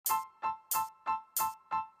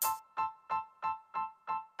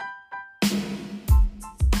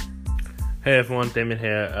Hey everyone, Damien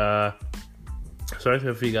here. Sorry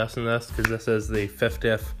for you guessing this, because this is the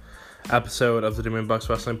 50th episode of the Damien Bucks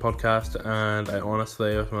Wrestling Podcast, and I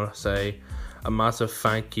honestly want to say a massive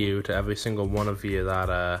thank you to every single one of you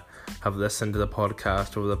that have listened to the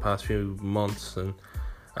podcast over the past few months, and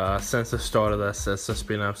since the start of this, it's just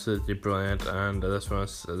been absolutely brilliant, and this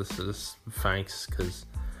is thanks, because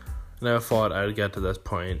I never thought I'd get to this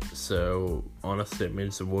point. So honestly, it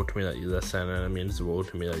means the world to me that you listen, and it means the world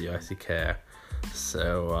to me that you actually care.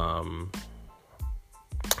 So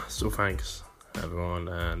thanks everyone,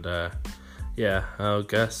 and I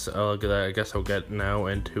guess I'll get now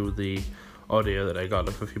into the audio that I got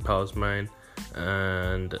of a few pals of mine,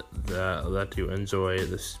 and I'll let you enjoy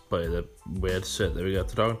this by the weird shit that we got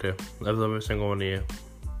to talk to. I love every single one of you.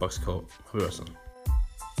 Bucks Colt. Happy wrestling.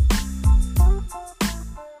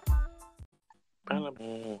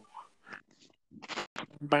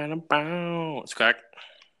 It's crack.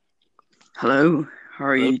 Hello, how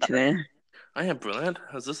are Hello. you today? I am brilliant.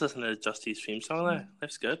 I was just listening to Justy's theme song there.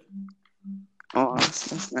 Life's good. Oh,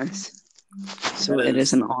 that's nice. So it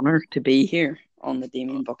is an honor to be here on the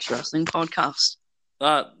Damien Bucks Wrestling Podcast.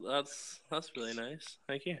 That's really nice.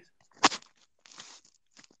 Thank you.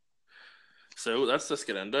 So let's just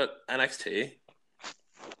get into it. NXT.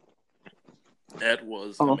 It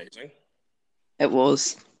was amazing. It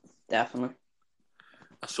was, definitely.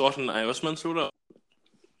 I saw it in Irishman, sort of.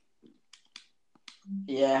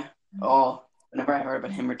 Yeah. Oh, whenever I heard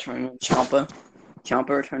about him returning, Ciampa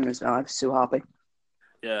returned as well. I was so happy.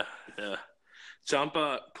 Yeah.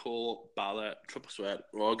 Ciampa, Cole, Balor, Triple Threat,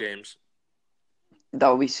 Raw Games. That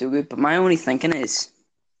would be so good. But my only thinking is,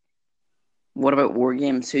 what about War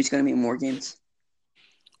Games? Who's going to be in War Games?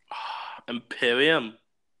 Imperium.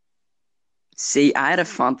 See, I had a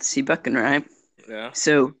fantasy booking, right? Yeah.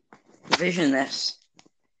 So, vision this.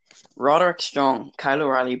 Roderick Strong, Kyle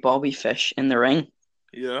O'Reilly, Bobby Fish in the ring.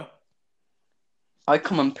 Yeah. I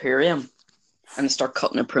come Imperium and start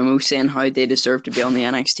cutting a promo saying how they deserve to be on the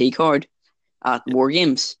NXT card at War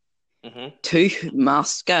Games. Mm-hmm. Two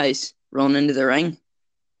masked guys run into the ring.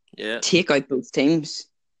 Yeah. Take out both teams.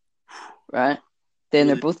 Right? Then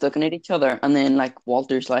they're both looking at each other, and then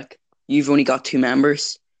Walter's like, "You've only got two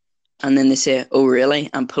members." And then they say, "Oh really?"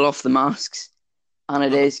 and pull off the masks. And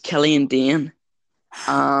it is Killian Dane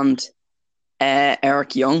and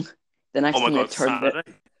Eric Young. The next thing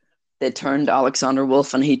they turned Alexander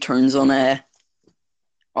Wolf, and he turns on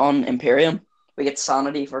Imperium. We get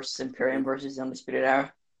Sanity versus Imperium versus the Undisputed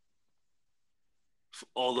Era.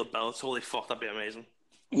 All the belts. Holy fuck, that'd be amazing.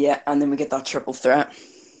 Yeah, and then we get that triple threat.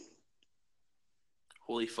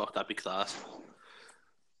 Holy fuck, that'd be class.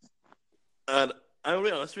 And I'll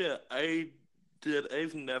be honest with you, I've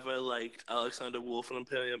never liked Alexander Wolf and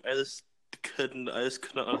Imperium. I just couldn't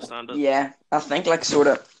understand it. Yeah, I think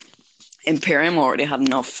Imperium already had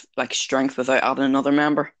enough strength without adding another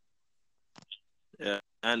member. Yeah,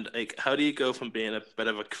 and how do you go from being a bit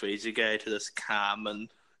of a crazy guy to this calm and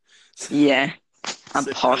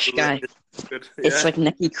posh guy? Yeah. It's like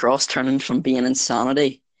Nikki Cross turning from being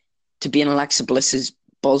Insanity to being Alexa Bliss's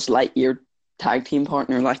Buzz Lightyear tag team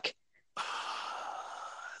partner. That's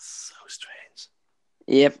so strange.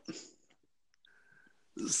 Yep.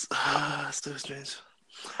 So strange.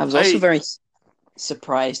 I was also very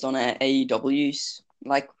surprised on AEW's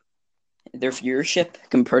their viewership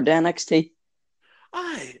compared to NXT.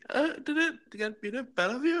 Did it get a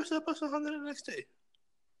better viewership or something than NXT?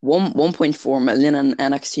 1.4 million, and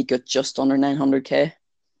NXT got just under 900k.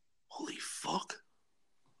 Holy fuck.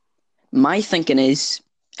 My thinking is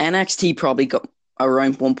NXT probably got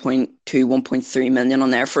around 1.2, 1.3 million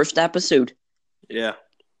on their first episode. Yeah.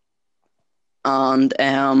 And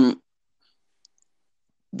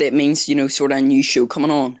that means, sort of a new show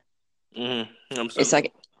coming on. Mm-hmm. It's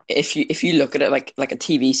like if you look at it like a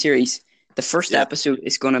TV series, the first episode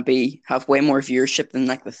is going to have way more viewership than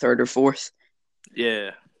the third or fourth.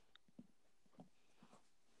 Yeah.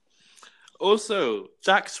 Also,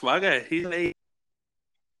 Jack Swagger, he's an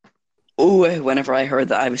whenever I heard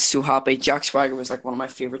that, I was so happy. Jack Swagger was one of my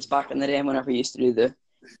favorites back in the day. Whenever he used to do the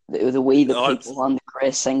people on the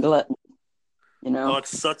grey singlet, Oh,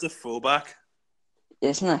 it's such a throwback,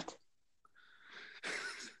 isn't it?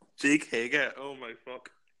 Jake Hager, oh my fuck.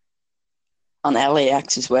 And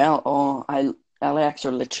LAX as well. Oh, LAX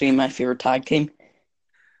are literally my favorite tag team.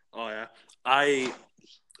 Oh yeah, after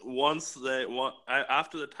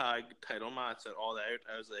the tag title match at All Out,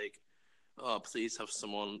 I was like, oh, please have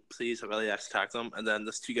LAX tag them, and then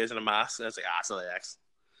there's two guys in a mask, and I was like, it's LAX.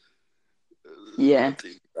 Yeah.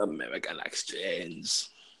 American Exchange.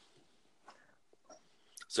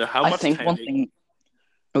 So how much time?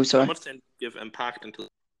 Oh, sorry. How much time do you give Impact until?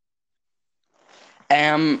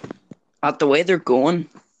 At the way they're going,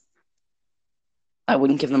 I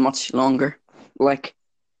wouldn't give them much longer. Like,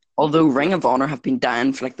 although Ring of Honor have been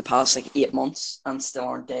down for like the past 8 months and still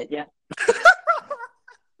aren't dead yet.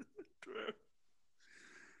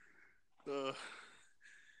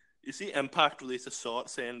 You see Impact released a shot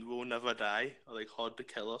saying we'll never die, or like hard to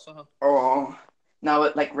kill or something. Oh,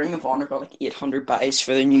 now like Ring of Honor got like 800 buys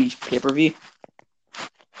for their new pay-per-view.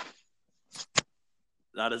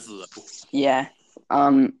 That is low. Yeah.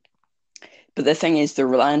 But the thing is, they're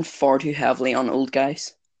relying far too heavily on old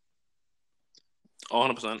guys.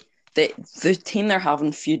 100%. The team they're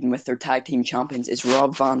having feuding with their tag team champions is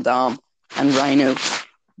Rob Van Dam and Rhino.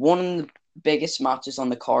 One of the biggest matches on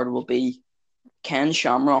the card will be Ken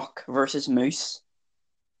Shamrock versus Moose.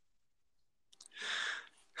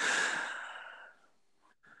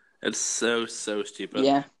 It's so stupid.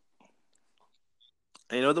 Yeah.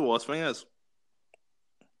 And you know what the worst thing is?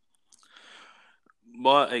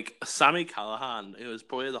 But like Sami Callihan, who is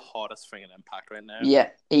probably the hottest thing in Impact right now. Yeah,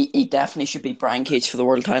 he definitely should beat Brian Cage for the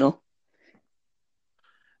world title.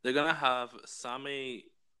 They're gonna have Sami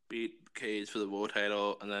beat Cage for the world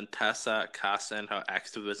title, and then Tessa cast in her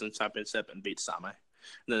X Division Championship and beat Sami.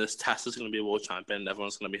 And then this Tessa's gonna be a world champion.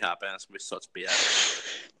 Everyone's gonna be happy, and it's gonna be such BS.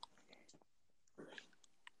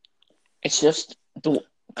 It's just the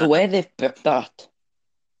way they've booked that.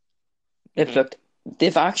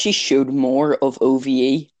 They've actually showed more of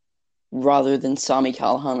OVE rather than Sami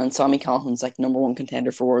Callihan, and Sami Callihan's like number 1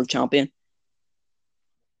 contender for world champion.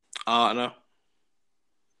 I know.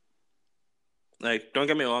 Like, don't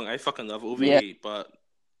get me wrong, I fucking love OVE, but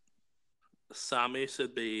Sami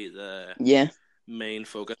should be the main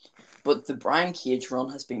focus. But the Brian Cage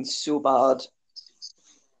run has been so bad.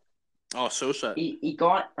 Oh, so sad. He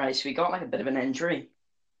got like a bit of an injury.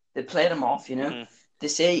 They played him off, you know. Mm-hmm. They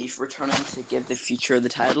say he's returning to give the future of the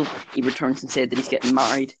title. He returns and said that he's getting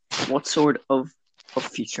married. What sort of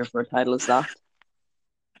future for a title is that?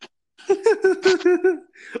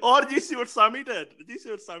 Oh, did you see what Sami did? Did you see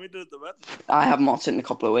what Sami did at the wedding? I haven't watched it in a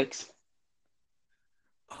couple of weeks.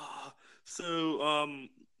 So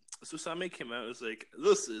Sami came out and was like,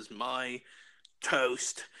 "This is my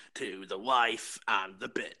toast to the wife and the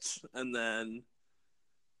bitch," and then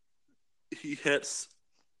he hits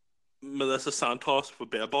Melissa Santos with a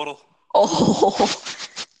beer bottle.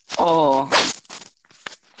 Oh.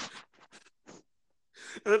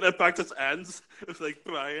 And then the practice ends with like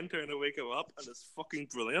Brian trying to wake him up, and it's fucking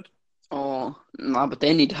brilliant. Oh, no, but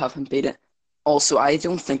they need to have him beat it. Also, I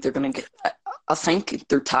don't think they're gonna get. I think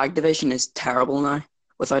their tag division is terrible now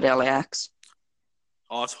without LAX.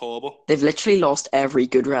 Oh, it's horrible. They've literally lost every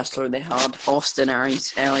good wrestler they had. Austin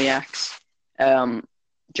Aries, LAX,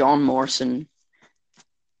 John Morrison.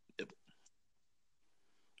 Yep.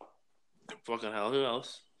 Fucking hell, who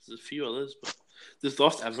else? There's a few others, but they've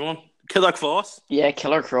lost everyone. Killer Cross. Yeah,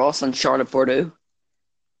 Killer Cross and Charlotte Bordeaux.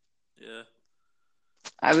 Yeah.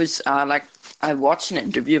 I watched an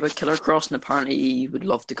interview about Killer Cross, and apparently he would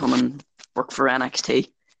love to come and work for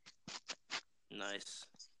NXT. Nice.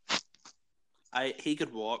 He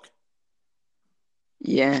could walk.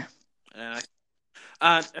 Yeah.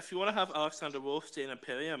 And if you want to have Alexander Wolf stay in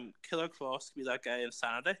Imperium, Killer Cross could be that guy in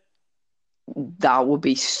Sanity. That would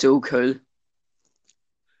be so cool.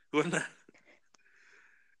 Wouldn't it?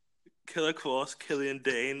 Killer Cross, Killian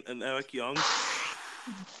Dane, and Eric Young.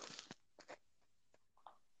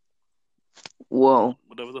 Whoa.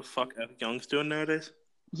 Whatever the fuck Eric Young's doing nowadays.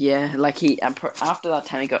 Yeah, like after that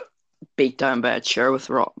time he got beat down by a chair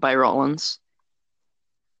by Rollins.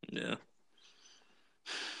 Yeah.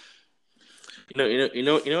 You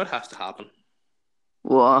know what has to happen?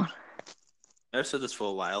 What? I've said this for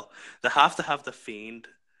a while. They have to have the Fiend.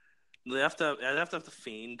 They have to have the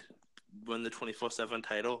Fiend win the 24/7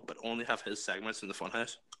 title, but only have his segments in the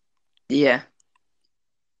Funhouse. Yeah.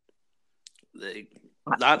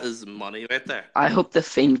 That is money right there. I hope the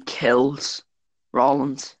Fiend kills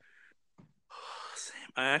Rollins.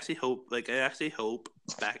 I actually hope it gets to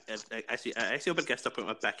the point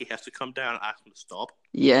where Becky has to come down and ask him to stop.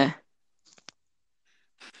 Yeah.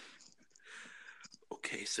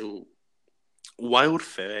 Okay, so Wild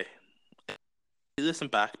Fairy. You listen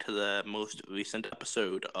back to the most recent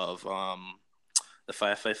episode of the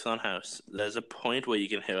Firefly Funhouse. There's a point where you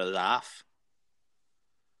can hear a laugh.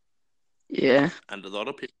 Yeah. And a lot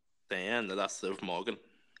of people saying that that's Liv Morgan.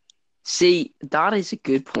 See, that is a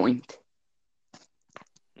good point.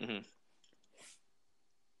 Mm-hmm.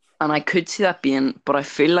 And I could see that being, but I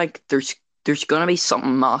feel like there's gonna be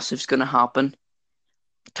something massive's gonna happen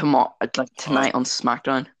tomorrow, like tonight on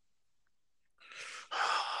SmackDown.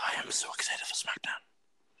 I am so excited for SmackDown.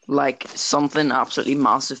 like something absolutely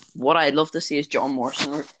massive. What I'd love to see is John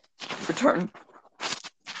Morrison return.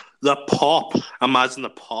 The pop. Imagine the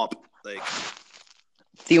pop. Like,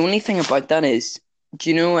 The only thing about that is, do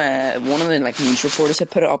you know one of the like news reporters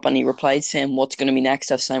had put it up and he replied saying, "What's going to be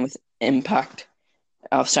next? I've signed with Impact.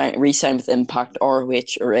 I've re-signed with Impact,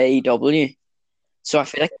 ROH, or AEW." So I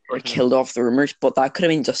feel like they were killed off the rumors, but that could have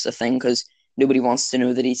been just a thing because nobody wants to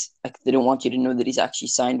know that he's like they don't want you to know that he's actually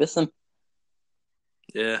signed with them.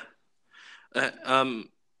 yeah.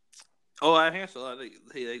 Oh, I think I saw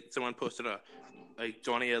that. Someone posted a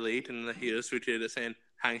Johnny Elite and he was tweeted it saying,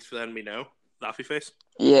 "Thanks for letting me know." Laughy face.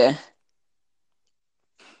 Yeah,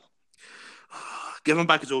 Give him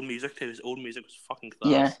back his old music too. His old music was fucking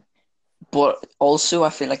class. yeah. But also,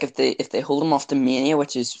 I feel like if they hold him off to Mania,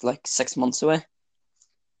 which is like 6 months away,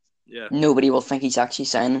 Yeah. nobody will think he's actually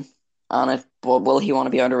signing on it. But will he want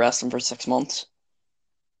to be out of wrestling for 6 months?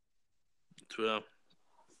 True.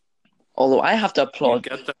 Although I have to You applaud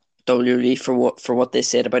get that. WWE for what they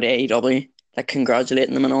said about AEW, like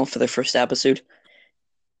congratulating them and all for their first episode.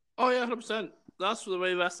 Oh yeah, 100%. That's the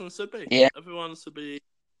way wrestling should be. Yeah. Everyone should be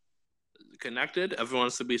connected. Everyone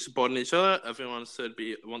should be supporting each other. Everyone should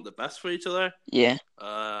want the best for each other. Yeah,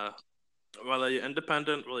 Whether you're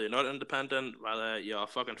independent, whether you're not independent, whether you're a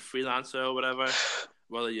fucking freelancer or whatever,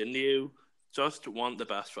 whether you're new, just want the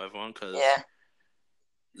best for everyone because yeah,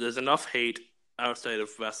 there's enough hate outside of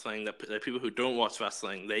wrestling that the people who don't watch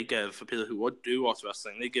wrestling they give for people who do watch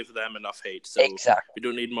wrestling they give them enough hate. So exactly. we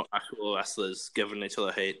don't need more actual wrestlers giving each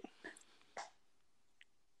other hate.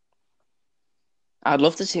 I'd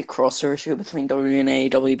love to see a crossover show between WWE and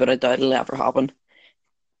AEW, but I doubt it'll ever happen.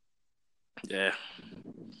 Yeah.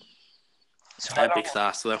 So That'd be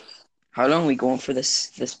class though. how long are we going for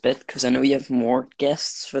this bit? Because I know you have more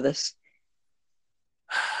guests for this.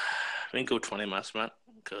 We can go 20 minutes, Matt,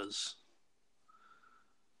 because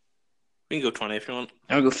we can go 20 if you want.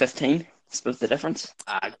 I'll go 15. Split the difference.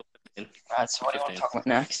 Go 15. Right, so what do you want to talk about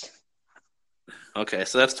next? Okay,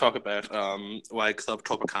 so let's talk about why Club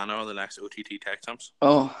Tropicana are the next OTT tech champs.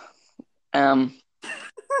 Oh, so we're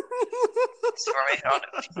making on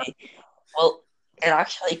OTT. Well, it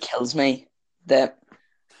actually kills me that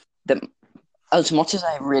as much as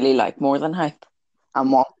I really like More Than Hype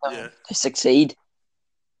and want them to succeed,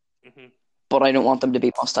 but I don't want them to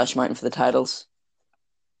be Mustache Mountain for the titles.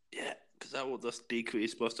 Yeah, because that will just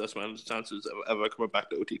decrease Mustache Mountain's chances of ever coming back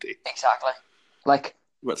to OTT. Exactly. Like,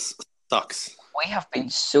 which sucks. We have been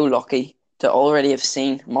so lucky to already have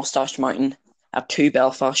seen Mustache Mountain at 2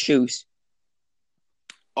 Belfast shows.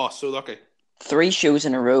 Oh, so lucky. 3 shows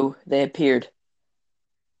in a row they appeared.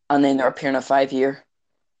 And then they're appearing at 5 Year,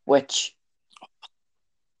 which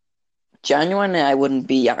genuinely I wouldn't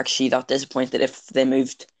be actually that disappointed if they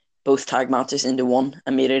moved both tag matches into one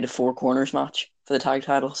and made it a 4 corners match for the tag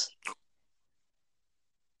titles.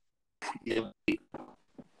 Yeah.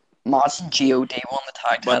 Mods and GOD won the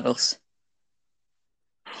tag titles.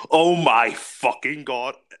 Oh my fucking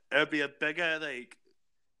god! It'd be a bigger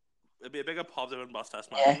pop than Mustache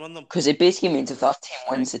Mountain won them. Because it basically means if that team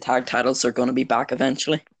wins the tag titles, they're going to be back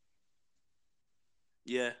eventually.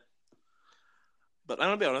 Yeah. But I'm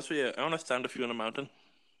gonna be honest with you. I want to stand a few on the mountain.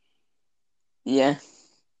 Yeah.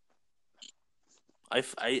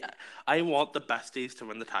 I want the besties to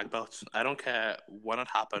win the tag belts. I don't care when it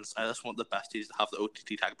happens. I just want the besties to have the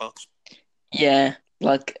OTT tag belts. Yeah,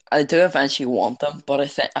 like I do eventually want them, but I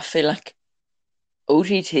feel like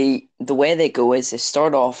OTT the way they go is they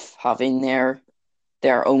start off having their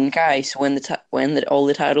own guys win all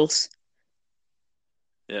the titles.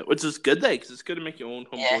 Yeah, which is good, because it's good to make your own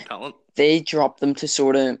homegrown talent. They drop them to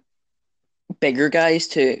sort of bigger guys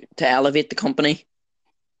to elevate the company.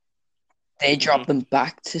 They drop them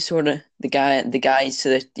back to sort of the guys so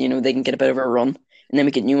that they can get a bit of a run, and then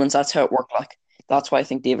we get new ones. That's how it worked. Like that's why I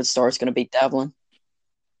think David Starr is going to beat Devlin.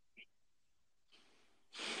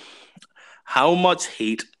 How much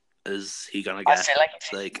heat is he gonna get? I feel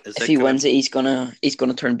like if he wins it, he's gonna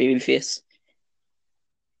turn babyface.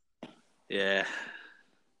 Yeah.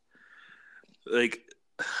 Like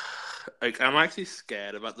I'm actually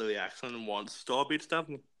scared about the reaction once Starr beats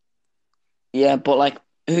Devlin. Yeah, but like,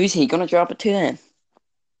 who's he gonna drop it to then?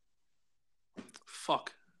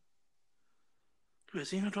 Fuck. Who is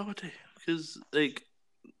he gonna drop it to? Because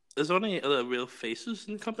there's only other real faces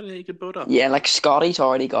in the company that you could build up. Yeah, like Scotty's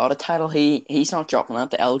already got a title. He's not dropping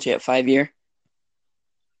that to LJ at 5 Year.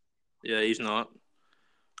 Yeah, he's not.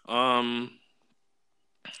 I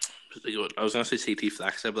was gonna say CT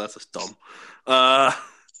Flex there, but that's just dumb.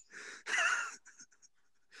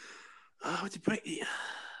 What'd you bring?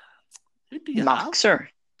 Who do you Maxer. have?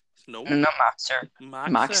 No, not Maxer.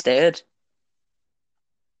 Maxer. Max dead.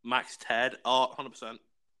 Max Ted. Oh, 100%.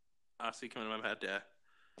 Actually, coming in my head, yeah.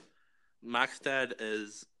 Max Ted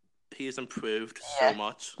he has improved so Yeah.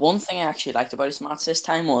 much. One thing I actually liked about his match this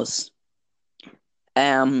time was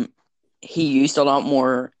um he used a lot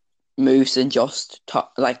more moves than just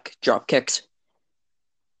like drop kicks.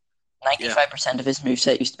 Yeah. 95% of his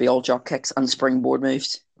moveset used to be all drop kicks and springboard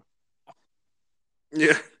moves.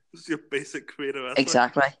 Yeah. It's your basic creative wrestler.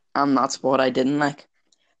 Exactly. And that's what I didn't like.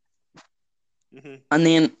 Mm-hmm. And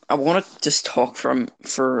then I want to just talk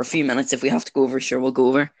for a few minutes. If we have to go over, sure, we'll go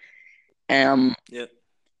over. Yeah.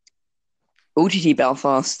 OTT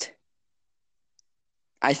Belfast.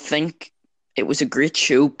 I think it was a great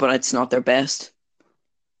show, but it's not their best.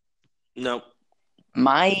 No.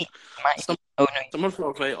 My oh no, Someone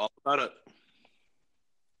felt very off about it.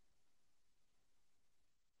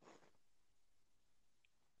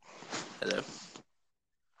 Hello.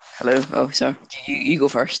 hello. Oh, sorry. You go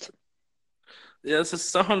first. Yeah, so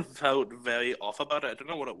someone felt very off about it. I don't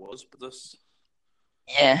know what it was, but this.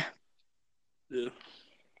 Yeah. Yeah.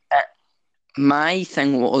 My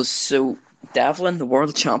thing was so Devlin, the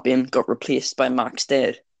world champion, got replaced by Max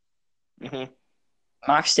Dead. Mm-hmm.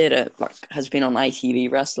 Max Dead has been on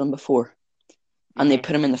ITV wrestling before, and they Mm-hmm.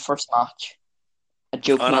 put him in the first match, a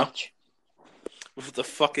joke I know. match. With the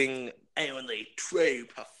fucking only true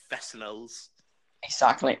professionals.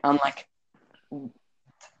 Exactly, and like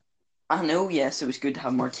I know, yes, it was good to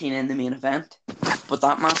have Martina in the main event, but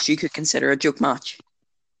that match you could consider a joke match.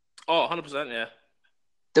 Oh, 100%, yeah.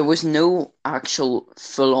 There was no actual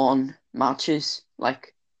full-on matches,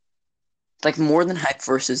 like more than hype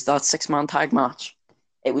versus that six-man tag match.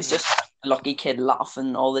 It was just Lucky Kid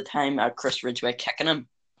laughing all the time at Chris Ridgway kicking him.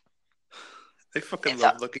 I fucking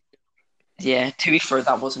That, love looking. yeah, to be fair,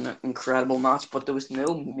 that was an incredible match, but there was no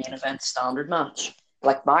main event standard match.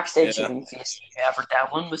 Like backstage, Yeah. even facing whoever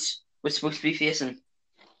Devlin was supposed to be facing.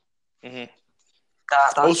 Mm-hmm.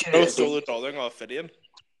 That Also, should no have been. solo darling off Fidian.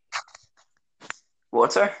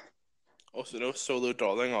 What's her? Also, no solo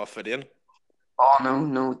darling off Fidian. Oh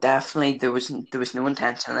no, definitely there was no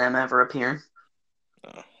intention of them ever appearing.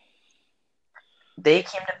 Oh. They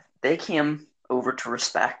came over to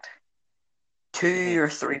Respect Mm-hmm. 2 or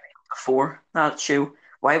 3 weeks before that show.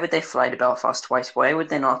 Why would they fly to Belfast twice? Why would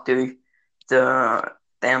they not do the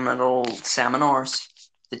them little seminars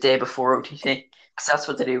the day before OTT? Because that's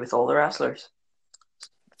what they do with all the wrestlers.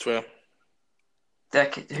 Swear.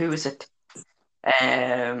 Who was it?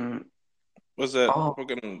 Um. Was it Oh,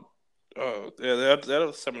 fucking? Oh, yeah, they had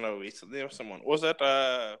a seminar recently or someone. Was it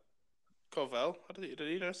Covell? Did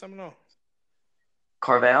he do a seminar?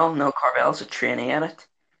 Carvel. No, Carvel's a trainee at it.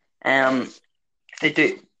 Alright. They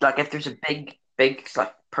do like if there's a big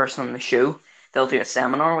like person on the show, they'll do a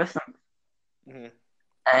seminar with them.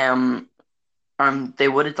 Mm-hmm. Um, and they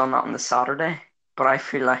would have done that on the Saturday, but I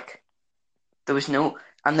feel like there was no.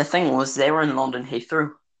 And the thing was, they were in London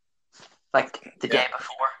Heathrow like the Yeah. day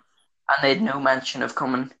before, and they had no mention of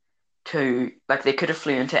coming to like they could have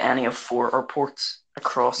flew into any of four airports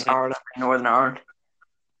across Mm-hmm. Ireland, Northern Ireland,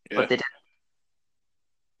 Yeah. but they didn't.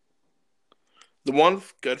 The one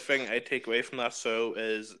good thing I take away from that show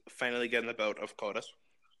is finally getting the belt of Cordis.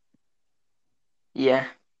 Yeah,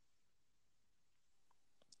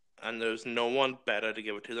 And there's no one better to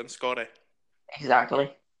give it to than Scotty.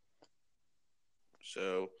 exactly.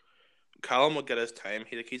 So Callum will get his time.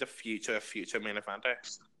 He's a future main eventer.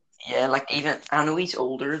 Yeah, like even I know he's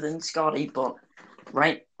older than Scotty, but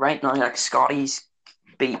right now, like Scotty's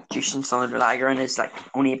beat Justin Thunder Liger in his like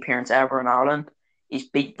only appearance ever in Ireland. He's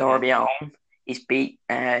beat Mm-hmm. Darby Allin. He's beat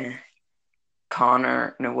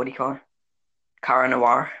Connor. No, what do you call it? Cara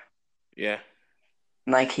Noir. Yeah.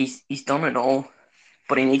 Like he's done it all,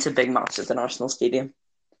 but he needs a big match at the National Stadium.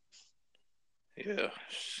 Yeah.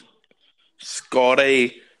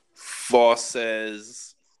 Scotty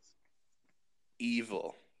versus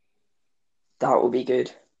Evil. That would be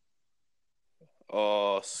good.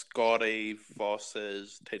 Or Scotty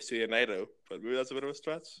versus Tetsuya Naito. But maybe that's a bit of a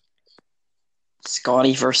stretch.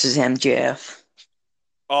 Scotty versus MJF.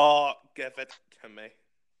 Oh, give it to me.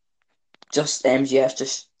 Just MJF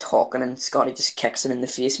just talking and Scotty just kicks him in the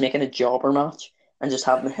face, making a jobber match and just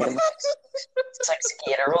having to hit him with six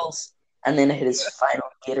gator rolls. And then hit his final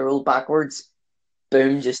gator roll backwards.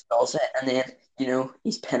 Boom, just does it. And then,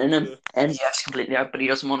 he's pinning him. Yeah. MJF's completely out, but he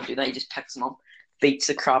doesn't want to do that. He just picks him up, beats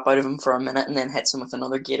the crap out of him for a minute, and then hits him with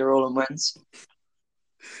another gator roll and wins.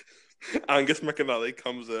 Angus McAnally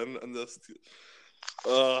comes in and just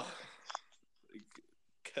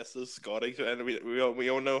kisses Scotty, and we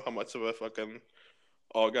all know how much of a fucking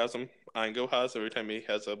orgasm Angle has every time he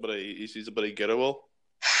has he sees a bit of gettable.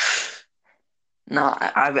 No,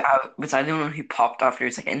 I was I the only one who popped after.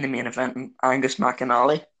 It's like in the main event, Angus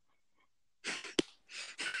McAnally.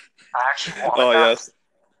 I actually wanted Oh that. yes.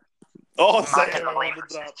 Oh, same. I McAnally wanted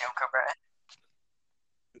versus that. Joe Cabrera.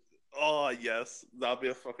 Oh yes, that'd be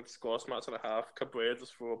a fucking squash match and a half. Cabrera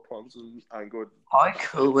just throw punches and go. How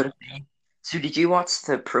cool would it be? So did you watch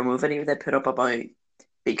the promo video they put up about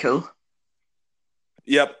Be Cool?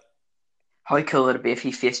 Yep. How cool would it be if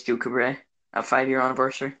he faced Joe Cabrera at 5 year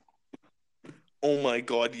anniversary? Oh my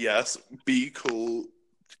god, yes. Be cool.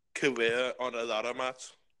 Cabrera on a ladder match.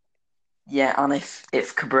 Yeah, and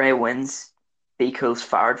if Cabrera wins, Be Cool's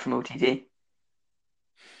fired from OTT.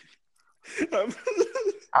 Um,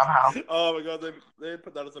 And have oh my god, they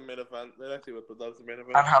put that as a main event. They actually would put that as a main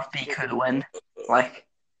event. and have Be Cool win. Like,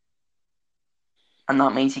 and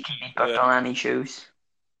that means he can be booked Yeah. on any shows.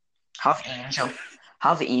 Have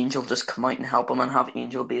Angel just come out and help him, and have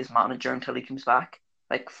Angel be his manager until he comes back,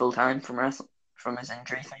 like full time from his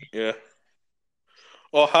injury thing. Yeah.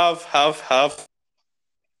 Or have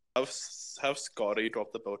Scotty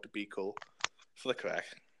drop the boat to Be Cool for the crack.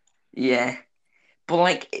 Yeah, but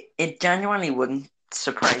like it genuinely wouldn't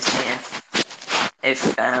surprise me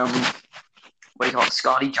if what do you call it,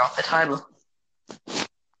 Scotty dropped the title.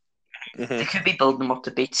 They could be building him up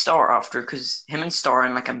to beat Star after, because him and Star are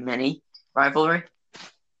in like a mini rivalry.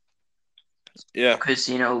 Yeah. Because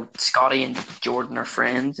Scotty and Jordan are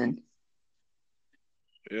friends, and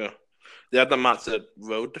Yeah. They had the match at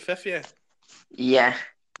Road to 50. yeah,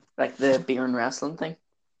 like the beer and wrestling thing.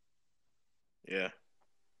 Yeah.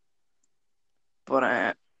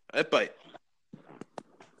 But But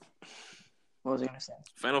what was I gonna say?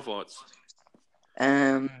 final thoughts.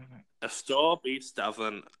 Um, If Star beats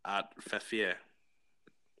Devlin at 50,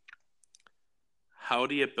 how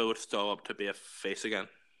do you build Star up to be a face again?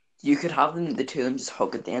 you could have the two of them just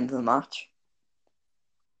hug at the end of the match.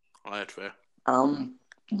 Oh, that's fair.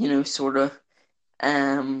 Sort of.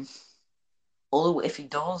 Although if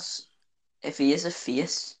he is a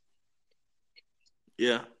face,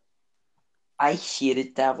 Yeah. I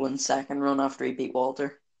hated Devlin's second run after he beat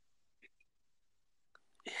Walter.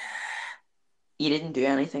 Yeah. He didn't do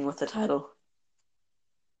anything with the title.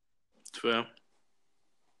 It's fair.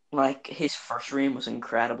 Like, his first reign was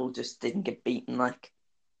incredible, just didn't get beaten, like.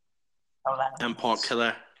 Import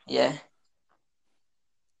killer. Yeah.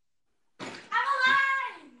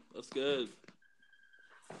 That's good.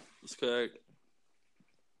 That's correct.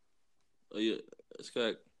 Oh, yeah. That's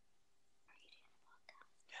correct.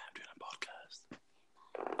 Yeah, I'm doing a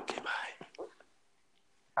podcast. Okay, bye.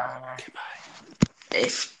 Okay, bye.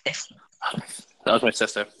 If That was my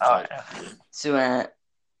sister. So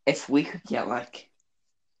if we could get like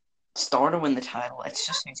Star to win the title, it's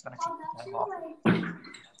just who's gonna take the title off.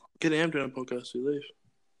 Good, I'm doing a podcast. We leave.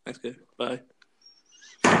 Thanks, guys. Bye.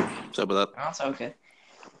 Sorry about that. That's okay.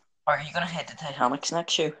 Are you gonna head to Titanic's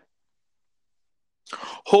next show?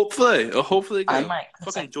 Hopefully, I again. might.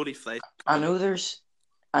 Fucking Jodie Fleisch. I know there's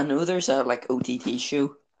a like OTT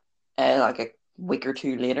show, like a week or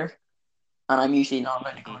two later, and I'm usually not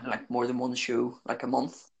allowed to go to like more than one show like a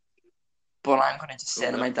month. But I'm gonna just say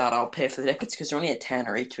to my dad, I'll pay for the tickets because they're only at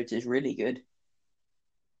tenner each, which is really good.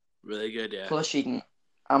 Really good, yeah. Plus,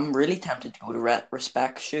 I'm really tempted to go to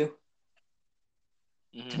Respect show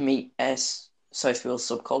to meet South Wales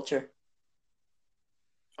Subculture.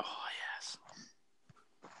 Oh, yes.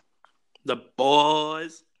 The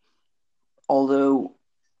boys. Although,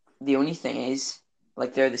 the only thing is,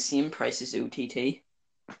 like, they're the same price as OTT.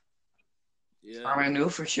 Yeah. I know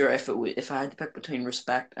for sure if I had to pick between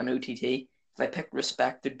Respect and OTT, if I picked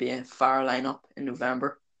Respect, there'd be a fire lineup in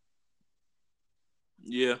November.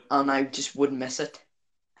 Yeah. And I just wouldn't miss it.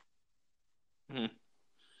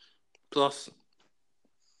 Plus,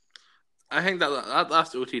 I think that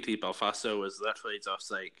last OTT Belfast show was literally just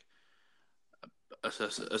like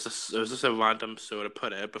it was just a random show to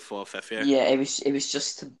put out before 50. Yeah, it was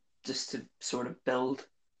just to sort of build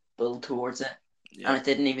towards it, and it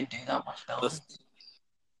didn't even do that much building.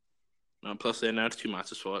 Plus they announced 2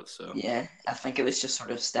 matches for it, so yeah, I think it was just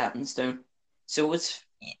sort of stepping stone. So was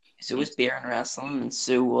beer and wrestling, and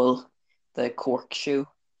so will the Cork show,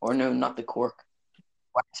 or no, not the Cork.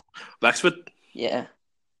 Wexford. Yeah.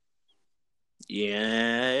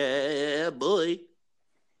 Yeah, boy.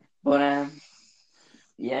 But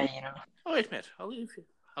yeah, Oh wait, mate.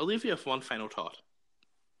 I'll leave you with one final thought.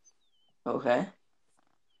 Okay.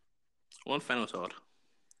 One final thought.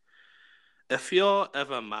 If you're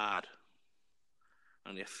ever mad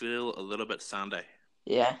and you feel a little bit sandy,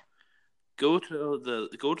 yeah, go to the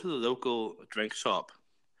local drink shop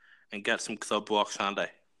and get some Club Rock Shandy.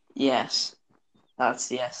 Yes,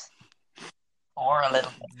 that's yes. Or a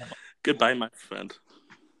little bit. Goodbye, my friend.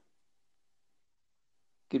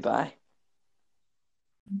 Goodbye.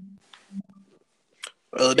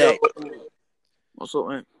 Well, day. What's up,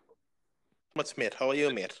 mate? What's mate? How are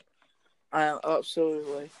you, mate? I am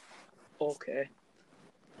absolutely okay.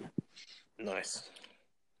 Nice.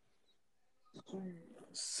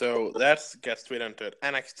 So let's get straight into it.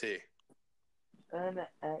 NXT.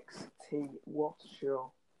 NXT, what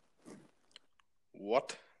show?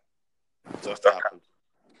 What just happened?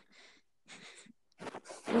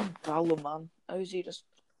 Finn Balor, man. How's he just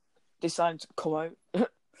decided to come out?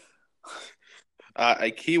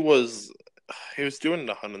 Like he was doing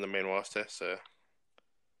nothing in the main roster, so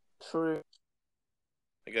True.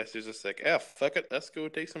 I guess he was just like, fuck it, let's go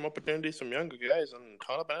take some opportunities from younger guys and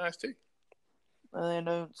turn up NXT. And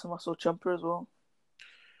then Tommaso Ciampa as well.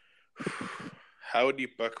 How would you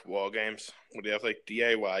book War Games? Would you have like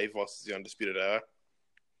DIY versus the Undisputed Era?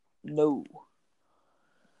 No.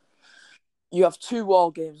 You have 2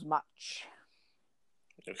 War Games match.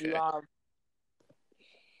 Okay. You have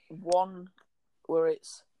one where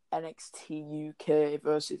it's NXT UK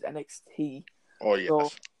versus NXT. Oh yes. So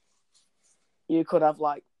you could have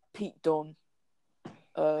like Pete Dunne,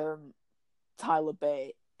 Tyler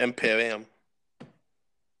Bate. Imperium.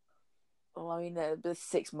 Well, I mean, it'd be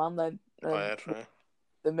 6-man then. That's right.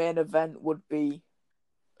 The main event would be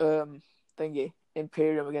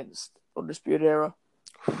Imperium against Undisputed Era.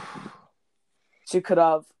 So you could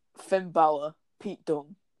have Finn Balor, Pete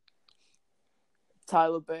Dunne,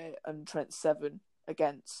 Tyler Bate, and Trent Seven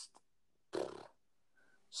against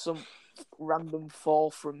some random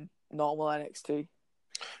 4 from normal NXT.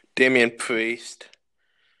 Damian Priest.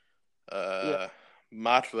 Yeah.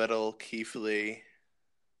 Matt Riddle, Keith Lee.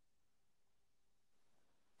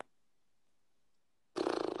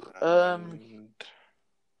 I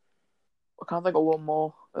can't think of one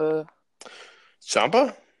more.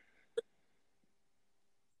 Ciampa?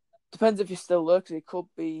 Depends if he's still there, because he could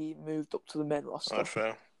be moved up to the main roster. That's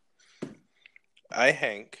fair. I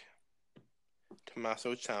think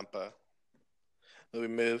Tommaso Ciampa will be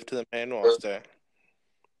moved to the main roster,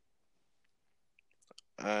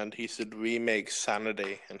 and he should remake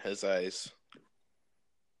Sanity in his eyes.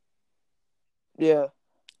 Yeah.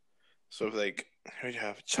 So, like, who do you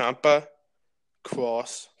have? Ciampa,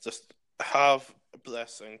 Cross, just have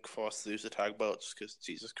Bliss and Cross lose the tag belts, because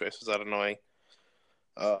Jesus Christ, is that annoying?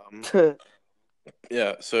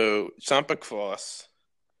 Yeah, so Ciampa, Cross,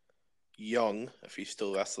 Young, if he's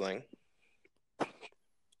still wrestling.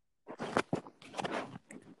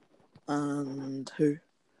 And who?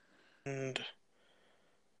 And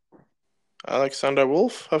Alexander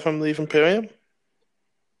Wolf, have him leave Imperium.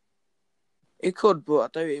 He could, but I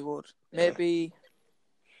doubt he would. Maybe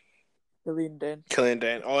Killian Dane. Killian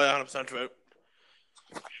Dane. Oh, yeah, 100% true.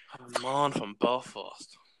 A man from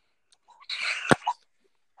Belfast.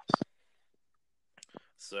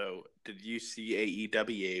 So, did you see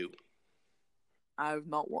AEW? I've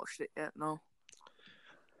not watched it yet, no.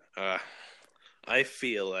 I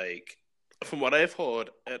feel like, from what I've heard,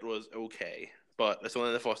 it was okay, but it's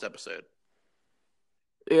only the first episode.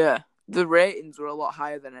 Yeah, the ratings were a lot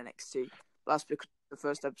higher than NXT. That's because of the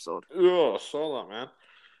first episode. Yeah, I saw that, man.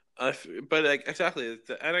 But like, exactly,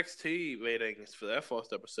 the NXT ratings for their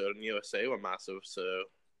first episode in USA were massive, so...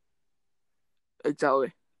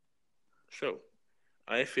 Exactly. Sure.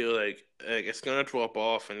 I feel like it's going to drop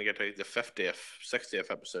off and get like the 50th, 60th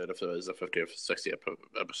episode, if there is a 50th, 60th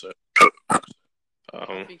episode.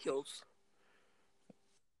 I think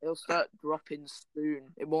it'll start dropping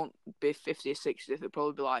soon. It won't be 50 or 60th. It'll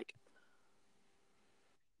probably be like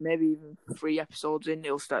maybe even 3 episodes in,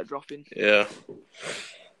 it'll start dropping. Yeah.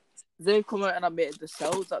 They've come out and admitted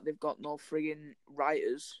themselves that they've got no friggin'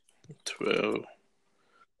 writers. True.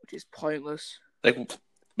 Which is pointless.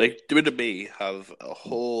 Like WWE have a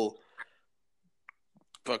whole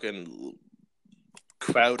fucking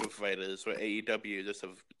crowd of writers, where AEW just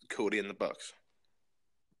have Cody and the Bucks.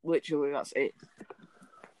 Literally, that's it.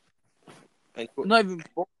 And Not even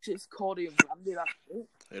Bucks, it's Cody and Randy, that's it.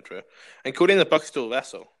 Yeah, true. And Cody and the Bucks still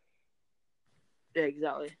wrestle. Yeah,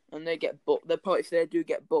 exactly. And they get booked. If they do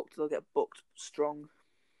get booked, they'll get booked strong.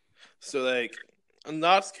 So, like, and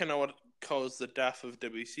that's kind of what caused the death of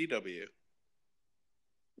WCW.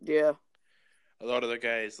 Yeah. A lot of the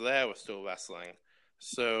guys there were still wrestling.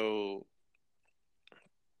 So,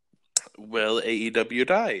 will AEW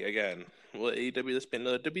die again? Will AEW just be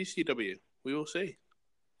another WCW? We will see.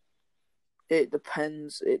 It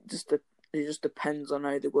depends. It just depends on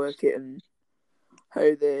how they work it and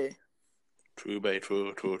how they... True, babe.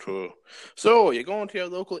 True. So, you're going to your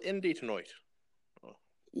local indie tonight?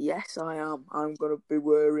 Yes, I am. I'm going to be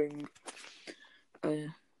wearing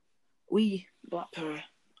wee black pair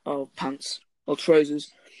of pants or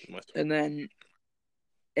trousers, Nice. and then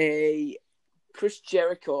a Chris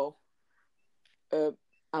Jericho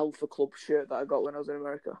Alpha Club shirt that I got when I was in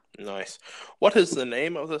America. Nice. What is the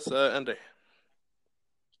name of this indie?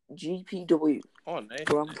 GPW. Oh, nice.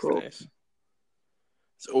 Grand Nice, Pro. nice.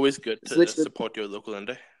 It's always good It's to literally- support your local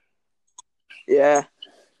indie. Yeah,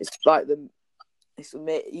 it's like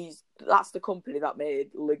that's the company that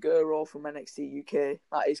made Ligero from NXT UK.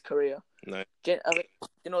 That is Korea. No.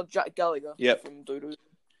 Jack Gallagher. Yep. From WWE. I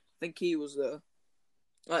think he was there.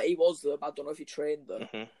 He was there, but I don't know if he trained there.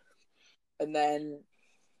 Mm-hmm. And then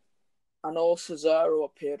I know Cesaro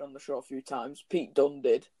appeared on the show a few times. Pete Dunne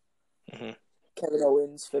did. Mm-hmm. Kevin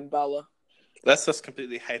Owens, Finn Balor. Let's just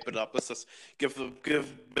completely hype it up. Let's just give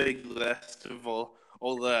big list of all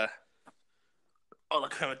the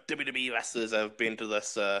kind of WWE wrestlers that have been to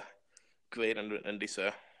this great indie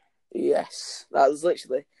show. Yes, that was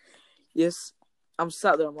literally. Yes, I'm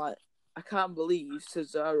sat there. I'm like, I can't believe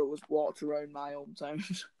Cesaro was walked around my hometown.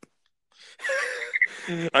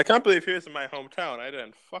 I can't believe he was in my hometown. I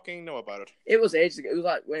didn't fucking know about it. It was ages ago. It was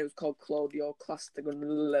like when it was called Claudio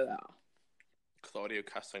Castagnoli. Claudio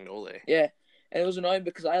Castagnoli. Yeah, and it was annoying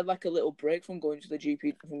because I had like a little break from going to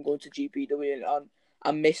GPW, and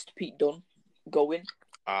I missed Pete Dunne going.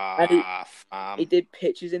 Fam. He did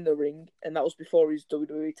pitches in the ring, and that was before his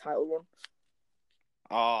WWE title run.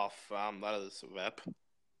 Oh, fam, that is rep.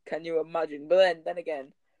 Can you imagine? But then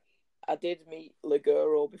again, I did meet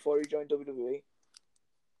Ligero before he joined WWE.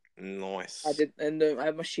 Nice. I did, and I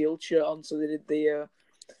had my Shield shirt on, so they did the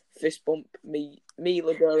fist bump. Me,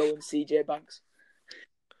 Ligero, and CJ Banks.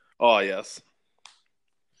 Oh, yes.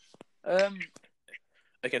 I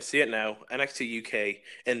can see it now. NXT UK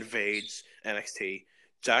invades NXT.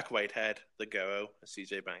 Jack Whitehead, Ligero, and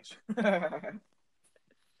CJ Banks.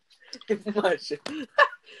 Imagine.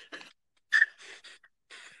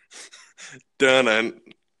 Dun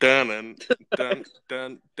dun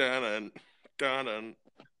dun.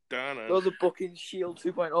 Those are booking Shield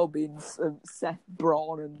 2.0 being Seth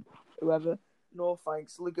Braun and whoever. No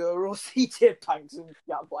thanks, Ligero, CJ Banks, and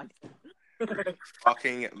Jack Whitehead.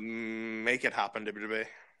 Fucking make it happen, WWE.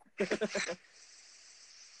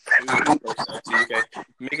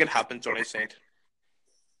 Make it happen, Johnny Saint.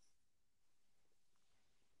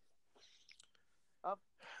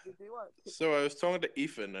 So I was talking to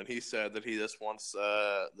Ethan, and he said that he just wants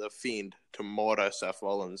the Fiend to murder Seth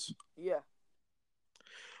Rollins. Yeah.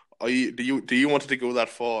 Do you want it to go that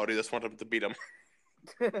far, or do you just want him to beat him?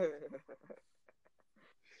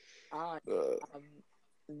 I'm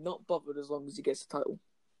not bothered as long as he gets the title.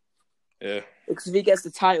 Yeah. Because if he gets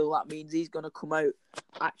the title, that means he's going to come out,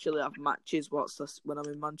 actually have matches when I'm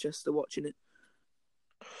in Manchester watching it.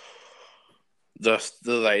 Just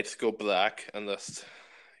the lights go black, and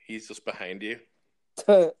he's just behind you.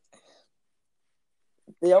 What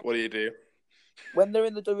do you do? When they're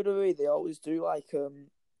in the WWE, they always do like a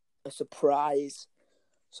surprise.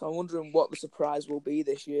 So I'm wondering what the surprise will be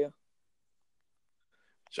this year.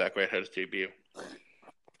 Jack Whitehead's debut.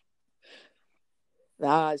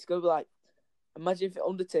 Nah, it's gonna be like, imagine if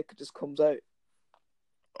Undertaker just comes out.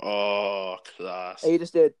 Oh, class. And you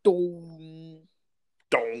just do dong.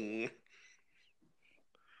 Dong.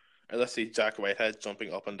 And let's see Jack Whitehead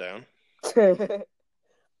jumping up and down.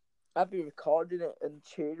 I'd be recording it and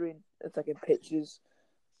cheering and taking pictures.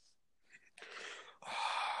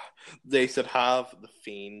 They should have the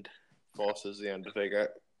Fiend versus the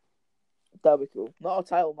Undertaker. That'd be cool. Not a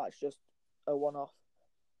title match, just a one-off.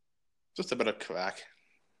 Just a bit of crack.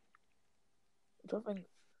 I don't think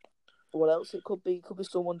what else it could be. It could be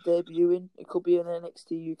someone debuting. It could be an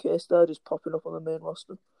NXT UK star just popping up on the main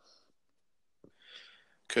roster.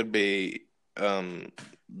 Could be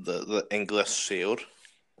the English Shield.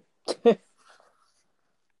 That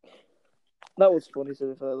was funny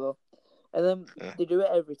to be fair though. And then they do it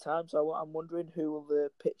every time, so I'm wondering who the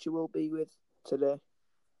picture will be with today.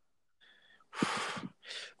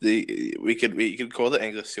 We could call the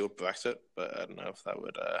English Shield Brexit, but I don't know if that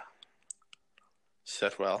would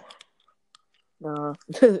sit well. Nah.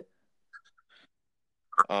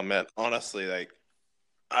 Oh man, honestly, like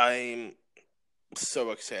I'm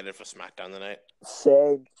so excited for SmackDown tonight.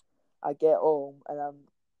 Same. I get home and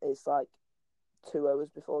it's like 2 hours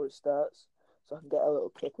before it starts, so I can get a little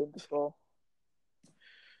kick in before.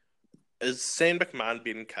 Is Shane McMahon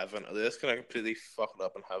beating Kevin? Are they just gonna completely fuck it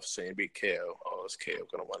up and have Shane beat KO, or is KO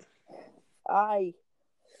gonna win? I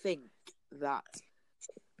think that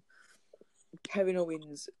Kevin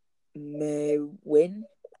Owens may win,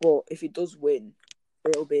 but if he does win,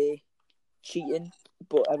 it'll be cheating,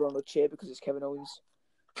 but everyone will cheer because it's Kevin Owens.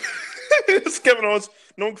 It's Kevin Owens.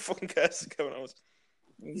 No one fucking cares. It's Kevin Owens.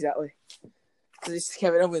 Exactly. Because it's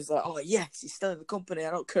Kevin Owens like, oh yes, he's still in the company.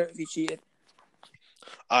 I don't care if he cheated.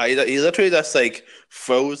 He literally just like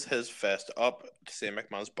throws his fist up to say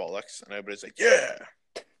McMahon's bollocks, and everybody's like, "Yeah."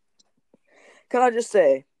 Can I just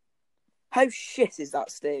say, how shit is that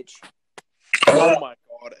stage? Oh my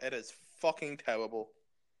god, it is fucking terrible.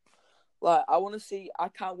 Like, I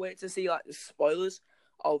can't wait to see like the spoilers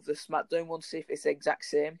of the SmackDown one, see if it's the exact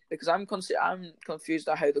same. Because I'm confused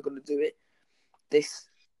at how they're going to do it.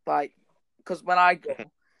 Because when I go,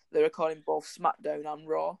 they're recording both SmackDown and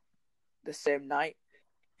Raw the same night.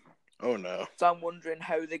 Oh no. So I'm wondering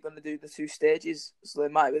how they're going to do the two stages. So they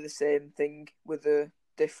might be the same thing with a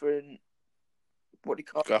different, what do you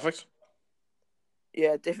call it? Graphics?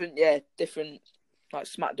 Yeah, different, like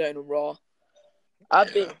SmackDown and Raw.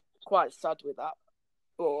 I'd be quite sad with that,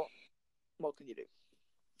 but what can you do?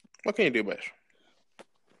 What can you do, bitch?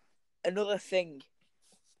 Another thing,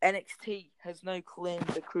 NXT has now claimed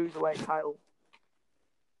the Cruiserweight title.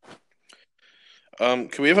 Can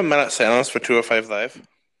we have a minute silence for 205 Live?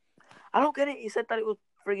 I don't get it. You said that it was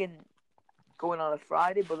friggin' going on a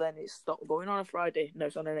Friday, but then it stopped going on a Friday. No,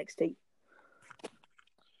 it's on NXT.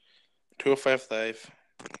 205 Live.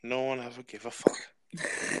 No one ever gave a fuck.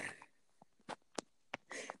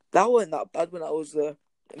 That wasn't that bad when I was there.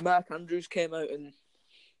 Mark Andrews came out and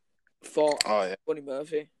fought Buddy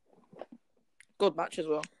Murphy. Good match as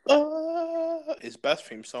well. His best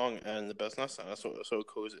theme song in the business, and that's what so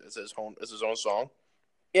cool. Is his own song.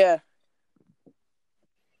 Yeah.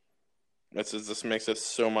 This makes it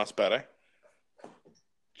so much better.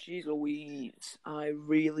 Jeez Louise, I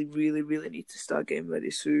really, really, really need to start getting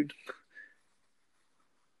ready soon.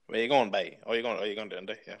 Where you going, babe? Are you going to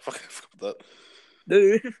Indy? Yeah, fuck that.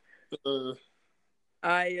 Dude.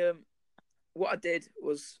 Uh, what I did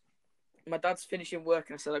was, my dad's finishing work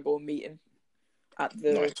and I said I'd go and meet him at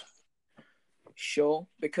the show,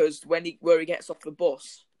 because where he gets off the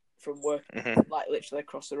bus from work, like literally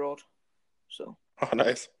across the road. So. Oh,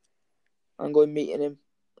 nice. I'm going meeting him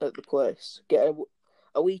at the place. Get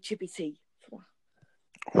a wee chippy tea.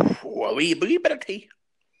 Ooh, a wee bit of tea.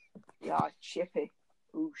 Yeah, chippy.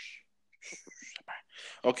 Oosh.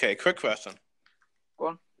 Okay, quick question. Go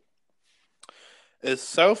on. Is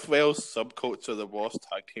South Wales Subculture the worst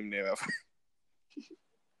tag team name ever?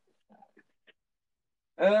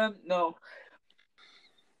 No.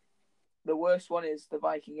 The worst one is the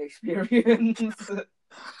Viking Experience.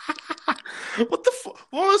 What the fuck?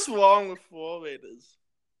 What's wrong with War Raiders?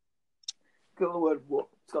 It's got the word war.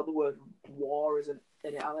 It's got the word war, isn't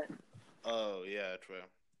in it, Alan? Oh yeah, true.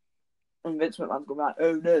 And Vince McMahon's going like,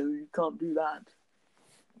 "Oh no, you can't do that."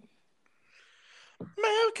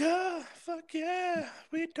 America, fuck yeah.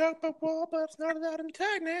 We talk about war, but it's not allowed in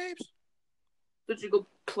tag names. Such a good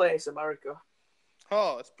place, America.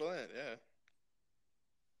 Oh, it's brilliant, yeah.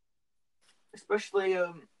 Especially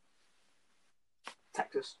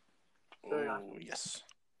Texas. Very Oh, nice. yes.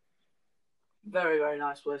 Very, very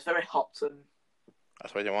nice place. Very hot and...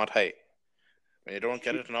 That's what you want, hey. When you don't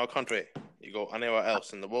get it in our country, you go anywhere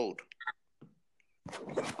else in the world.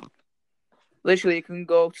 Literally, you can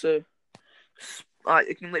go to...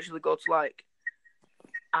 you can literally go to,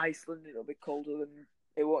 Iceland, it'll be colder than...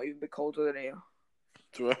 It won't even be colder than here.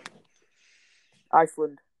 True.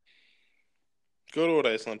 Iceland. Good old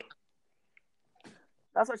Iceland.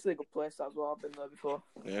 That's actually a good place as well. I've been there before.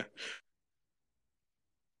 Yeah.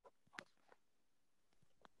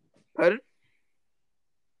 Pardon?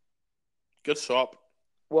 Good shop.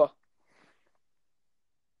 What?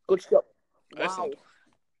 Good shop. Wow. Iceland.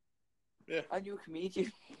 Yeah. I knew a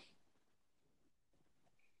comedian.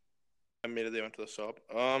 I immediately went to the shop.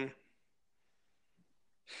 Oh,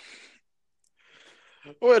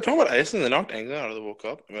 talking about Iceland, they knocked England out of the World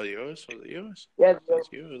Cup. Well, the Euros. Was it Euros? Yeah, It's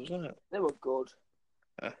Euros, wasn't it? they were good.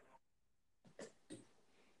 Yeah.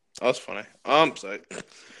 That's funny. Sorry.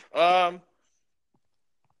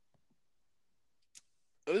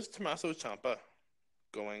 Is Tommaso Ciampa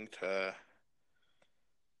going to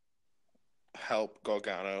help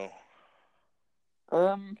Gargano?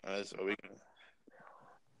 As a week?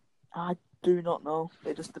 I do not know.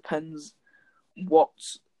 It just depends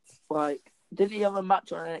what's like. Did he have a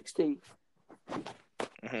match on NXT?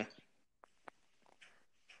 Mm-hmm.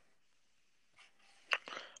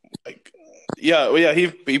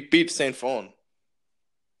 He beat Saint Fawn.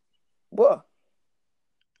 What?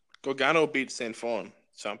 Gargano beat Saint Fawn.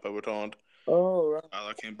 Ciampa returned. Oh, right.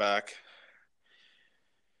 Balor came back.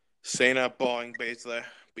 Cena, Boring, Baszler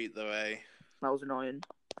beat the way. That was annoying.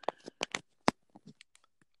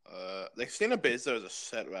 Cena Baszler is a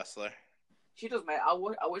shit wrestler. She does, mate. I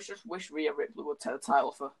wish Rhea Ripley would take the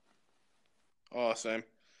title for. Oh, same.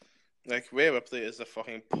 Like, Rhea Ripley is the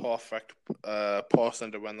fucking perfect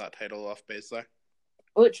person to win that title off, basically.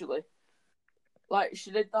 Literally. Like,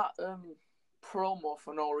 she did that promo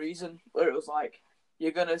for no reason, where it was like,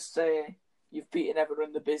 you're gonna say you've beaten everyone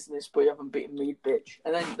in the business, but you haven't beaten me, bitch.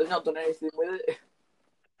 And then they've not done anything with it.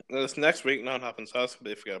 This next week, nothing happens, so I was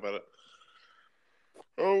completely forget about it.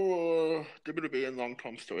 Oh, WWE and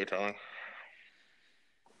long-term storytelling.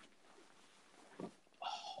 Oh,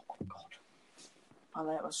 my God. And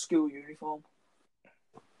I have a school uniform.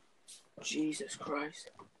 Jesus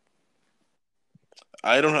Christ.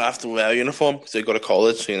 I don't have to wear a uniform because I go to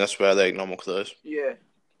college, so you just wear like normal clothes. Yeah.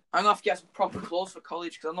 I'm gonna have to get some proper clothes for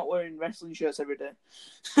college because I'm not wearing wrestling shirts every day.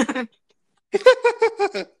 Can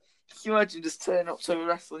you imagine just turning up to a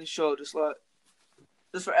wrestling show just for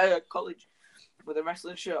college with a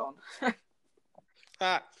wrestling shirt on?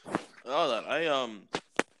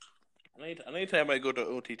 Anytime I go to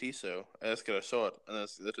OTT, so I just get a short, and then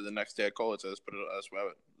literally the next day at college, I just put it, I just wear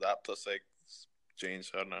it. That plus like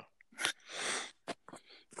jeans, I don't know.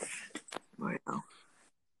 Wow.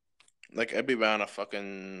 Like I'd be wearing a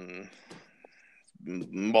fucking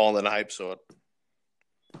more than a hype sword.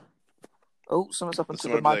 Oh, something's happened to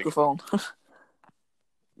the Someone would be like- microphone.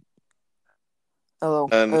 Hello.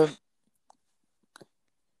 And-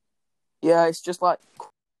 Yeah, it's just like.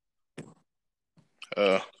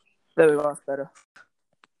 There we go, that's better.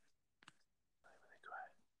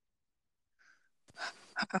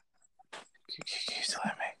 Can you still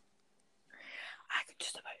hear me? I can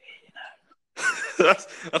just about hear you now.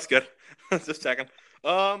 That's good. Just checking.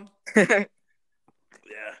 Yeah.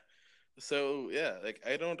 So yeah, like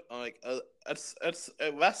I don't like it's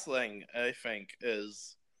wrestling. I think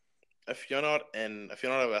is if you're not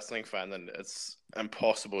a wrestling fan, then it's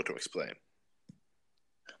impossible to explain.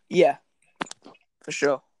 Yeah, for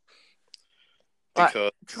sure.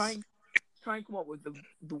 Because Try and come up with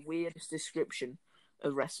the weirdest description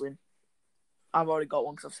of wrestling. I've already got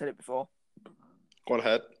one because I've said it before. go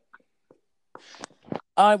ahead.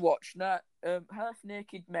 I watched half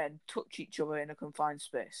naked men touch each other in a confined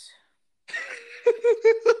space.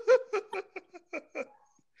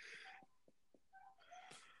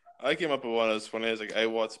 I came up with one as funny as like I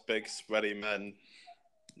watch big sweaty men.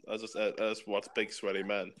 I just watch big sweaty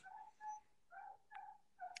men.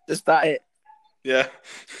 Is that it? Yeah.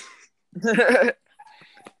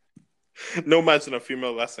 No mention of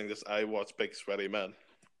female wrestling. Just I watch big sweaty men.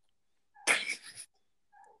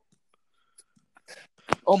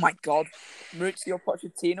 Oh my God. Maurizio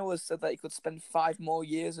Pochettino has said that he could spend 5 more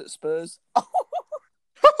years at Spurs.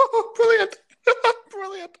 Brilliant.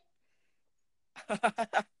 Brilliant.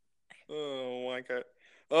 Oh my God.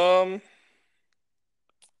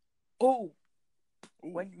 Oh.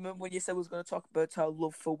 When you said we was going to talk about our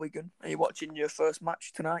love for Wigan, are you watching your first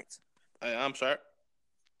match tonight? I am, sir.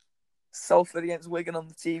 Salford against Wigan on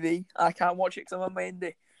the TV. I can't watch it because I'm on my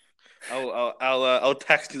indie. I'll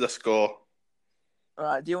text you the score.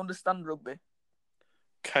 Alright, do you understand rugby?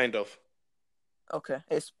 Kind of. Okay.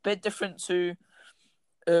 It's a bit different to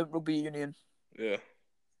rugby union. Yeah.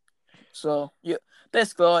 So,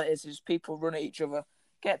 basically all it is people run at each other,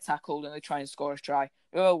 get tackled, and they try and score a try.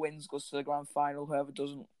 Whoever wins goes to the grand final. Whoever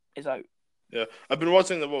doesn't is out. Yeah. I've been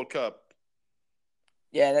watching the World Cup.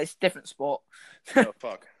 Yeah, it's a different sport. Oh,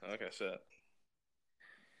 fuck. Okay, shit.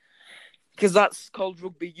 Because that's called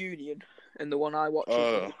rugby union, and the one I watch is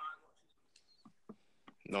Oh.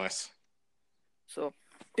 Nice. So,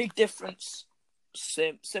 big difference.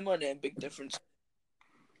 Similar name, big difference.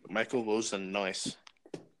 Michael Wilson, nice.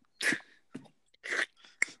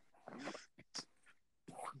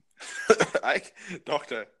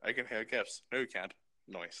 Doctor, I can hear gifts. No, you can't.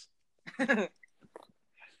 Nice.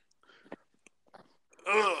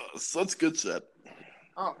 Such good shit.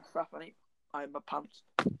 Oh, crap, I have my pants.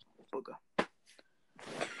 Bugger.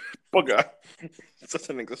 Bugger. Such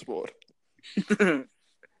an English word.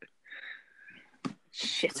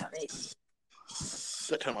 Shit, I need.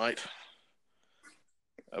 Sit tonight.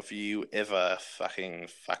 Have you ever fucking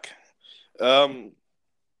fuck?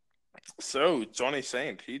 So, Johnny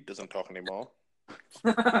Saint, he doesn't talk anymore.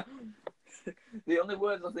 The only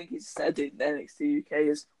words I think he's said in NXT UK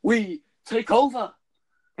is, "We take over!"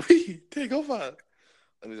 We take over!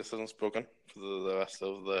 And he just hasn't spoken for the rest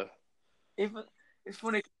of the... It's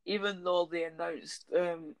funny, even though they announced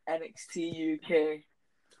NXT UK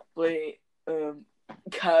play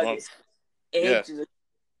Cardiff ages ago,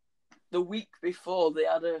 the week before they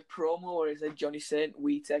had a promo where he said, "Johnny Saint,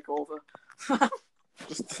 we take over."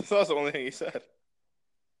 That's the only thing he said.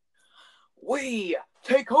 We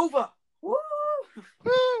take over! Woo! Woo,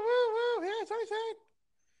 woo, woo, yeah, Johnny Saint!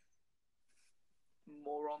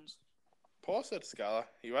 Morons. Paul said Scala.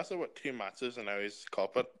 He wrestled with 2 matches and now he's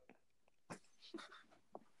culprit.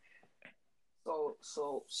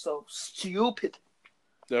 So stupid.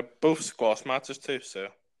 They're both squash matches too, so.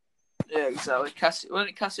 Yeah, exactly. Wasn't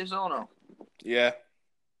it Cassius Ohno? Yeah.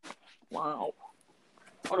 Wow.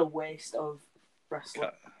 What a waste of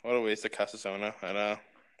wrestling. What a waste of Cassisona. I know.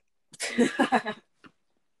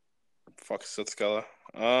 Fuck said Scala.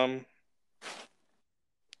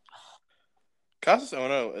 Cassius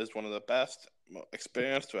Ohno is one of the best,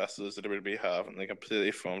 experienced wrestlers that WWE have, and they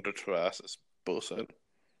completely formed their trash. It's bullshit.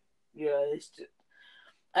 Yeah, it's just,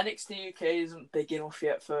 NXT UK isn't big enough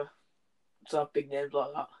yet to have big names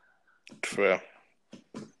like that. True.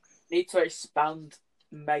 Need to expand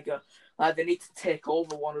mega. Like they need to take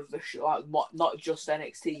over one of the show, like not just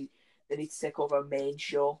NXT. They need to take over a main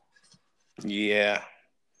show. Yeah.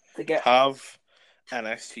 To get have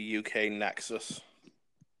NXT UK Nexus.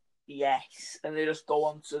 Yes, and they just go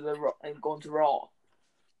on to Raw.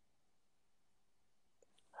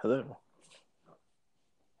 Hello.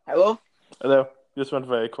 Hello. Hello. You just went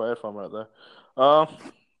very quiet for a minute there.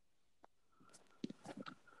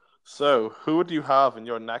 So, who would you have in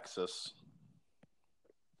your Nexus?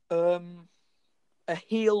 A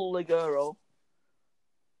heel Ligero.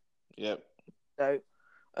 Yep. No.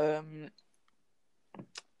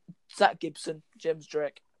 Zach Gibson, James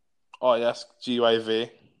Drake. Oh yes, GYV.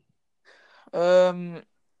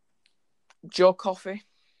 Joe Coffey.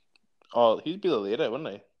 Oh, he'd be the leader, wouldn't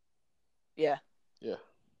he? Yeah. Yeah.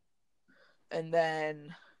 And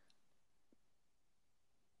then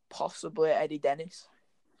possibly Eddie Dennis.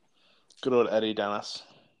 Good old Eddie Dennis.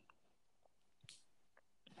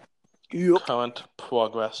 Yep. Current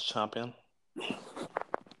Progress champion.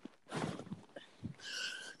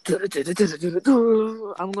 I'm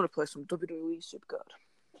gonna play some WWE Supercard.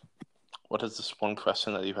 What is this one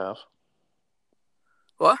question that you have?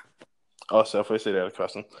 What? Oh, so if I say the other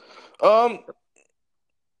question.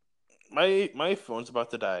 My phone's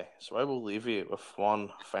about to die, so I will leave you with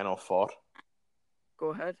one final thought. Go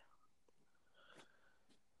ahead.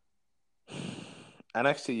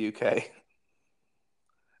 NXT UK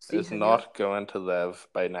is not going to live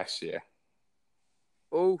by next year.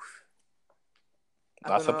 Oof.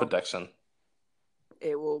 That's a prediction.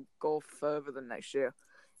 It will go further than next year.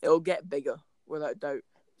 It'll get bigger, without doubt.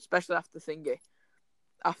 Especially after Thingy.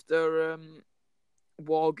 After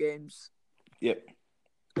War Games. Yep.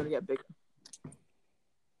 It's going to get bigger.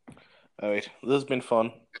 Alright, this has been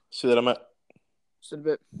fun. See you later, mate. See you in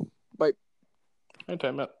a bit. Bye.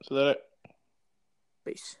 Anytime, mate. See you later.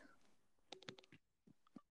 Peace.